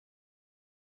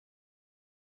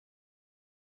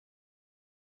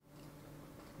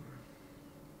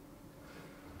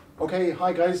Okay,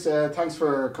 hi guys. Thanks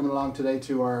for coming along today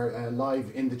to our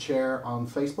live in the chair on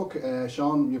Facebook.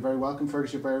 Sean, you're very welcome.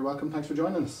 Fergus, you're very welcome. Thanks for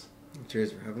joining us.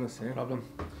 Cheers for having us. Yeah. No problem.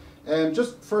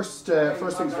 Just first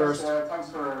things first. Thanks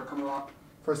for coming along.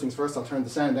 First things first. I'll turn the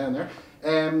sound down there.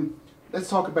 Let's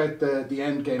talk about the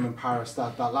end game in Paris.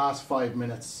 That last 5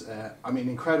 minutes. I mean,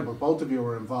 incredible. Both of you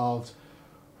were involved.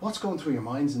 What's going through your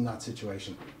minds in that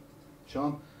situation,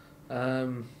 Sean?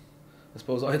 I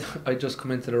suppose I just come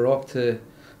into the ruck to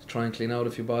try and clean out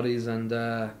a few bodies, and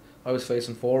I was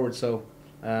facing forward, so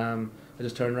I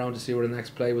just turned around to see where the next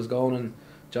play was going, and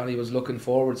Johnny was looking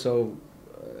forward, so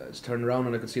I just turned around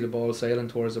and I could see the ball sailing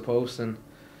towards the post, and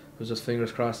it was just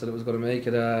fingers crossed that it was going to make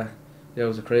it. Yeah, it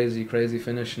was a crazy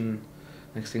finish, and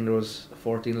next thing there was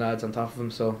 14 lads on top of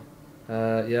him, so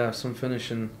yeah, some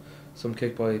finish and some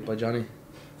kick by Johnny.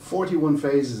 41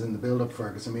 phases in the build-up,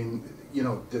 Fergus. I mean, you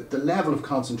know, the level of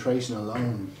concentration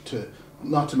alone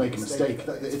not to make a mistake,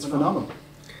 it's phenomenal.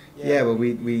 Yeah, well,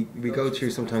 we go through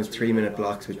sometimes 3-minute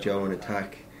blocks with Joe in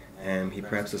attack. He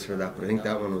preps us for that, but I think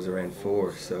that one was around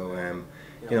 4. So,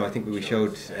 you know, I think we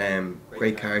showed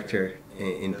great character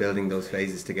in building those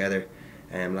phases together.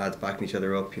 Lads backing each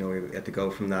other up. You know, we had to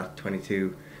go from that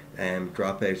 22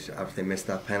 dropout after they missed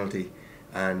that penalty,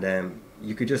 and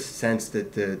you could just sense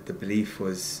that the belief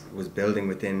was building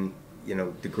within, you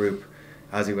know, the group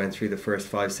as we went through the first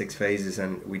 5-6 phases,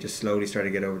 and we just slowly started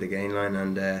to get over the gain line,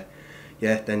 and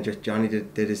yeah, then just Johnny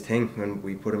did his thing when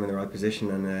we put him in the right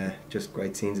position, and just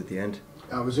great scenes at the end.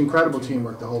 It was incredible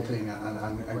teamwork, the whole thing,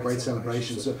 and great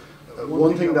celebrations. So,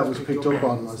 one thing that was picked up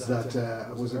on was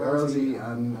that was it Earlsey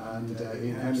and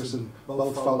Ian Henderson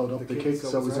both followed up the kick.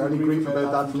 So was there any grief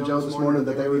about that from Joe this morning,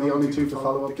 that they were the only two to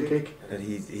follow up the kick?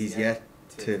 He's yet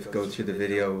to go through the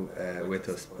video with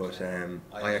us, but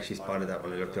I actually spotted that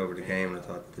when I looked over the game, and I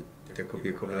thought that there could be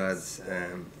a couple of lads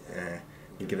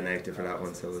given out there for that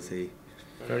one, so we'll see.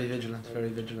 Very vigilant, very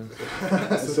vigilant.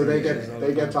 So they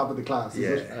get top of the class, yeah.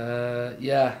 is it?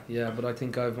 Yeah, but I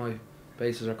think my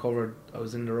bases are covered. I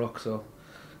was in the ruck, so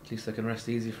at least I can rest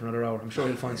easy for another hour. I'm sure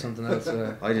he'll find something else.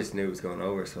 I just knew it was going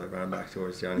over, so I ran back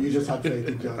towards Johnny. You just had faith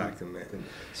in Johnny. Back to him,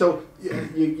 So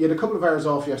you had a couple of hours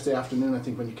off yesterday afternoon, I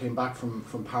think, when you came back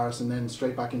from Paris, and then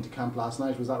straight back into camp last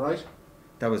night. Was that right?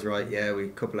 That was right. Yeah, we a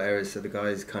couple of hours. So the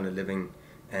guys kind of living,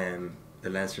 the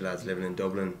Leinster lads living in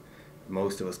Dublin.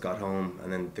 Most of us got home,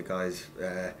 and then the guys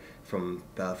from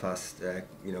Belfast,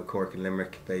 you know, Cork and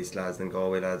Limerick based lads and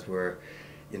Galway lads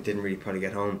didn't really probably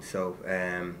get home, so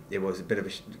it was a bit of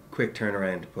a quick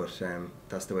turnaround, but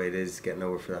that's the way it is, getting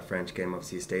over for that French game.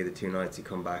 Obviously you stay the 2 nights, you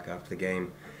come back after the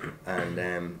game, and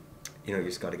you know, you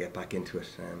just got to get back into it.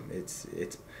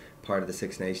 It's part of the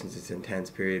Six Nations, it's an intense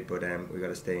period, but we got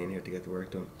to stay in here to get the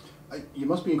work done. You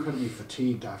must be incredibly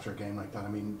fatigued after a game like that. I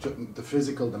mean, the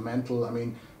physical, the mental. I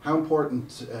mean, how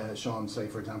important, Sean, say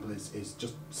for example, is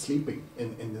just sleeping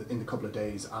in the couple of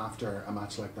days after a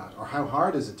match like that, or how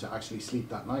hard is it to actually sleep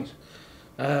that night?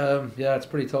 Yeah, it's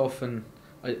pretty tough, and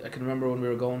I can remember when we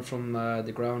were going from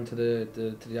the ground to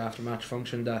the after match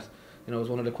function, that, you know, it was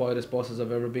one of the quietest buses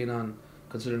I've ever been on,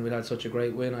 considering we'd had such a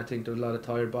great win. I think there was a lot of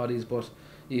tired bodies, but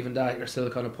even that, you're still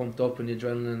kind of pumped up, and the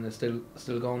adrenaline is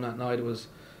still going that night. It was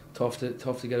tough to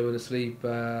get a bit of sleep.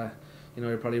 You know,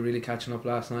 you're probably really catching up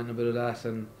last night and a bit of that,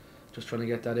 and just trying to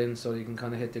get that in so you can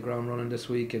kind of hit the ground running this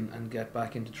week and get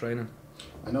back into training.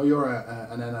 I know you're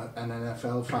an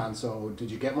NFL fan, so did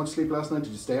you get much sleep last night?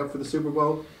 Did you stay up for the Super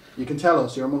Bowl? You can tell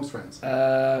us, you're amongst friends.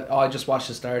 I just watched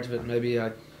the start of it, maybe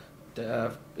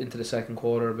into the second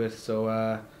quarter a bit,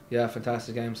 so yeah,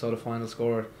 fantastic game. Saw the final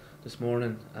score this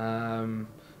morning.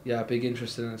 Yeah, big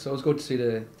interest in it. So it was good to see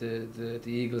the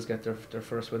Eagles get their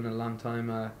first win in a long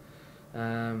time.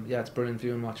 Yeah, it's brilliant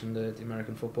viewing, watching the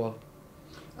American football.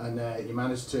 And you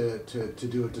managed to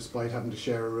do it despite having to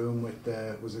share a room with,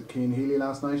 was it Cian Healy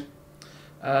last night?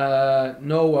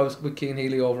 No, I was with Cian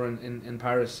Healy over in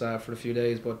Paris for a few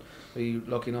days, but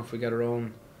lucky enough we get our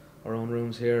own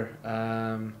rooms here.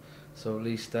 So at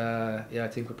least, yeah, I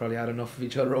think we probably had enough of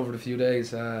each other over the few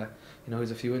days. You know,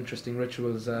 there's a few interesting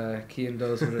rituals Cian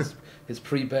does with his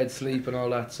pre-bed sleep and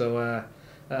all that. So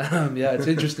yeah, it's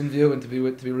interesting viewing to be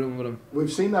rooming with him.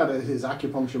 We've seen that at his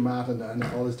acupuncture mat and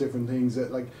all his different things.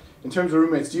 Like, in terms of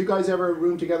roommates, do you guys ever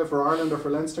room together for Ireland or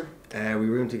for Leinster? We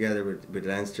room together with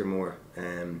Leinster more.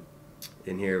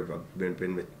 In here, I've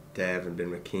been with Dev and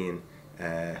been with Cian.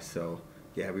 So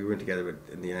yeah, we room together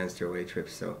in the Leinster away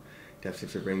trips. So definitely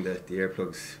have to bring the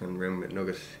earplugs and room with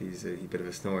Nugget. He's a bit of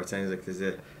a snorer. It sounds like there's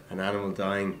an animal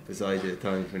dying beside you at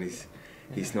times when he's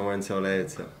snoring so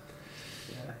loud. So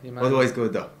yeah, otherwise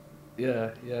good though.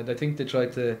 Yeah. I think they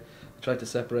tried to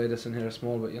separate us in here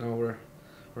small, but you know,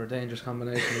 we're a dangerous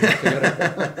combination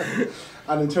together.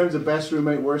 And in terms of best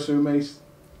roommate, worst roommate,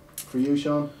 for you,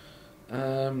 Sean?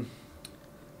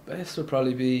 Best would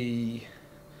probably be,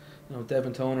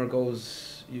 Devin Toner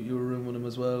goes. You were room with him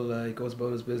as well. He goes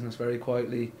about his business very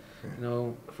quietly.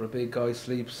 For a big guy,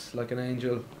 sleeps like an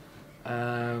angel.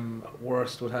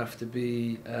 Worst would have to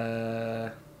be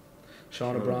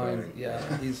Sean O'Brien. Yeah,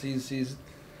 he's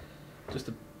just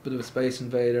a bit of a space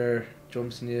invader.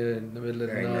 Jumps in you in the middle of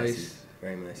the night.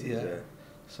 Very messy. Yeah.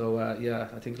 So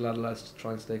I think a lot of lads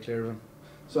try and stay clear of him.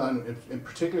 So, and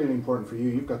particularly important for you,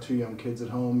 you've got 2 young kids at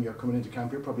home, you're coming into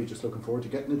camp, you're probably just looking forward to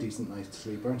getting a decent night's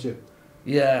sleep, aren't you?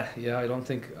 Yeah, I don't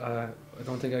think I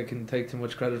can take too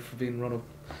much credit for being run up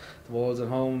the walls at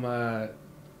home. My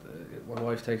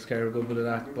wife takes care of a good bit of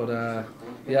that, but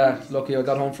lucky I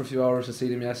got home for a few hours to see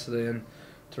them yesterday, and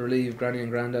to relieve Granny and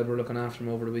Grandad were looking after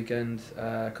them over the weekend,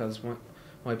 because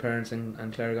my parents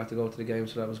and Claire got to go to the game,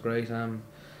 so that was great.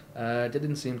 They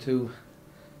didn't seem too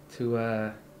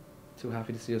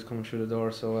happy to see us coming through the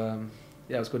door, so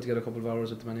it was good to get a couple of hours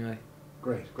with them anyway.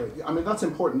 Great. I mean, that's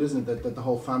important, isn't it, that the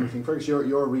whole family thing. Fergus,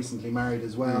 you're recently married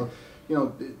as well.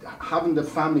 Having the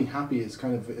family happy is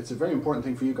it's a very important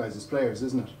thing for you guys as players,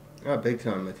 isn't it? Oh, big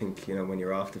time. I think, when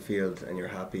you're off the field and you're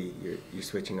happy, you're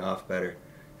switching off better,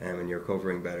 and you're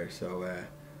recovering better. So,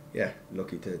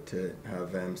 lucky to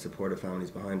have supportive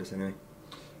families behind us anyway.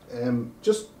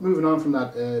 Just moving on from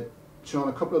that, Sean,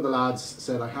 a couple of the lads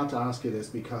said I had to ask you this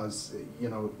because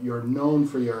you're known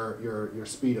for your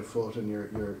speed of foot and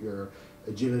your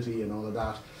agility and all of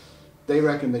that. They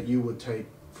reckon that you would take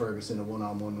Fergus in a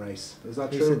one-on-one race. Is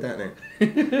that true? Who said that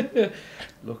now?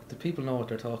 Look, the people know what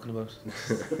they're talking about.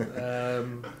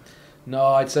 No,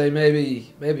 I'd say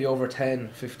maybe over 10,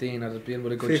 15 I'd be in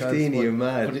with a good 15, chance. 15, you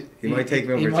mad? He might take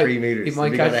me over 3 metres. He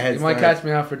might catch me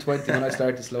after 20 when I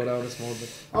start to slow down a small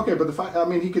bit. Okay, but the fact,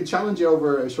 he could challenge you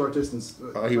over a short distance.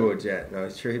 Oh, he would, yeah. No,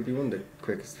 sure, he'd be one of the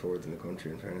quickest forwards in the country,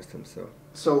 in fairness to him,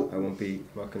 so I won't be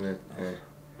mocking it.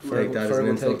 Take that as an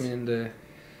insult. Take me in the...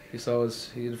 He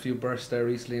had a few bursts there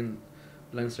recently in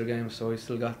Leinster games, so he's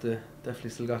definitely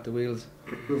still got the wheels.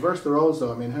 Reverse the roles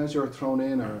though, how's your thrown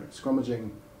in or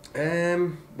scrummaging?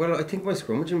 Well, I think my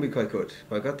scrummaging will be quite good.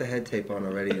 I got the head tape on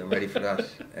already. I'm ready for that.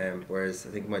 Whereas I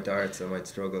think my darts, I might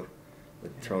struggle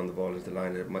with throwing the ball into the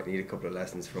line. I might need a couple of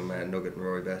lessons from Nugget and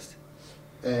Rory Best.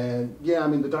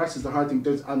 The darts is the hard thing.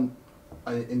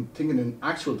 In thinking in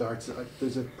actual darts,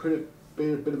 there's a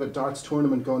bit of a darts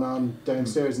tournament going on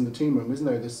downstairs in the team room, isn't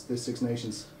there? This Six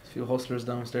Nations. A few hustlers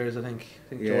downstairs, I think.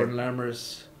 Jordan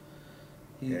Larmer's.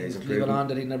 He's leaving on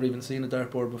that he'd never even seen a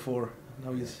dartboard before.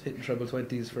 Now he's hitting treble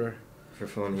 20s for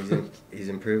fun. He's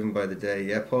improving by the day.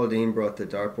 Yeah, Paul Dean brought the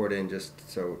dartboard in just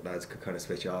so lads could kind of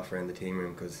switch off around the team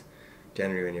room, because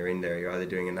generally when you're in there you're either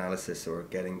doing analysis or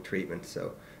getting treatment.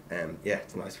 So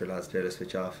it's nice for lads to be able to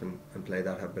switch off and play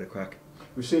that, have a bit of crack.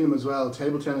 We've seen them as well.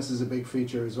 Table tennis is a big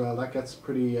feature as well. That gets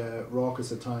pretty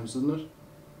raucous at times, doesn't it?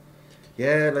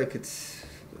 Yeah, it's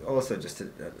also just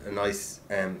a nice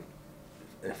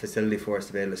facility for us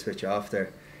to be able to switch off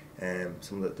there.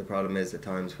 Some of the problem is at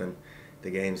times when the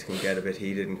games can get a bit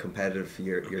heated and competitive,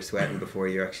 you're sweating before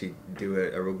you actually do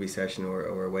a rugby session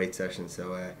or a weight session,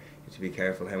 so you have to be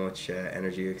careful how much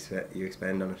energy you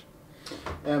expend on it.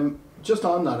 Just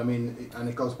on that, and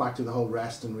it goes back to the whole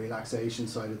rest and relaxation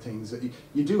side of things,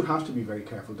 you do have to be very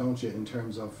careful, don't you, in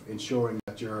terms of ensuring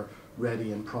that you're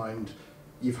ready and primed.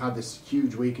 You've had this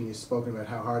huge week and you've spoken about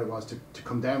how hard it was to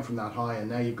come down from that high, and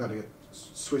now you've got to get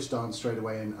switched on straight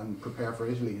away and prepare for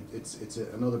Italy. It's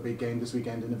another big game this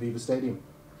weekend in Aviva Stadium.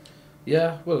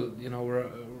 Yeah, well, we're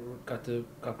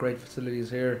got great facilities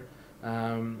here.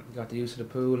 Got the use of the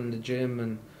pool and the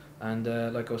gym, and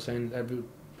like I was saying, every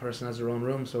person has their own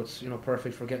room, so it's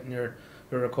perfect for getting your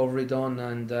recovery done.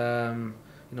 And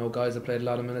guys that played a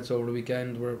lot of minutes over the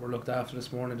weekend were looked after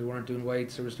this morning. They weren't doing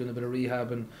weights; they were just doing a bit of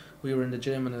rehab, and we were in the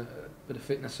gym and a bit of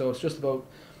fitness. So it's just about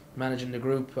managing the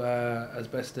group as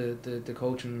best the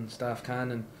coaching staff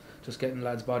can, and just getting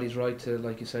lads' bodies right to,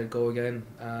 like you said, go again.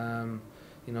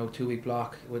 2-week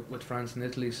block with France and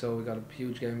Italy, so we got a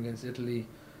huge game against Italy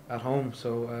at home.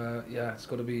 So it's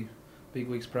going to be big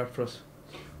week's prep for us.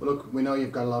 Well, look, we know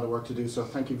you've got a lot of work to do, so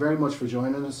thank you very much for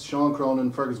joining us. Sean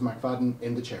Cronin, Fergus McFadden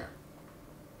in the chair.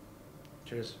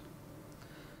 Cheers.